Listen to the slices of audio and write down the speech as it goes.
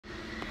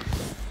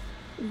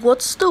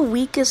What's the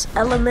weakest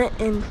element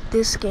in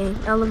this game,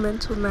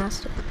 Elemental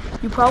Master?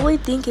 You probably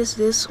think it's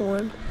this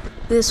one,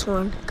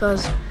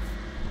 because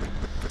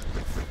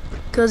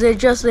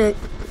it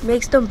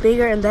makes them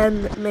bigger and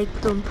then make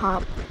them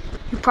pop.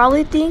 You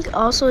probably think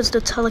also it's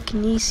the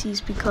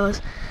telekinesis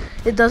because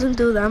it doesn't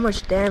do that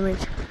much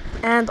damage.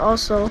 And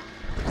also,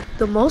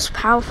 the most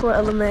powerful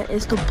element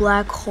is the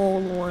black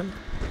hole one.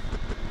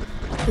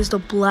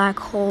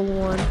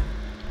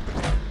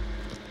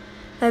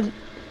 And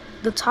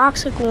the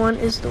toxic one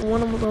is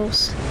one of the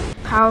most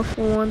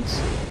powerful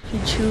ones.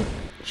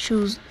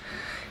 You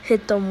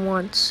hit them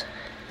once.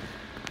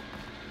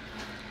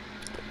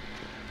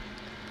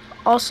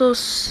 Also,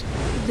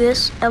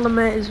 this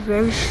element is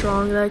very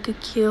strong that I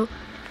could kill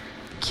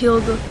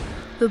the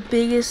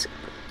biggest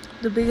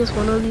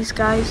one of these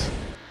guys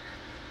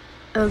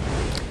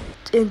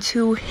in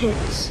 2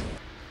 hits.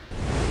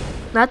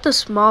 Not the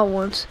small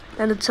ones.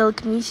 And the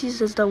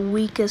telekinesis is the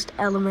weakest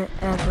element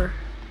ever.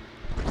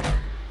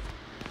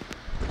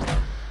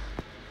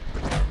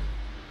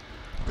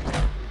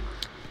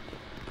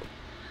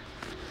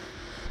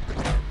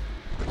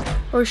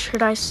 Or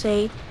should I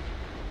say,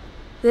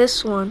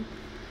 this one's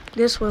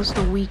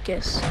the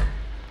weakest.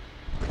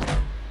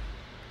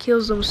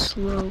 Kills them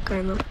slow,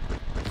 kind of.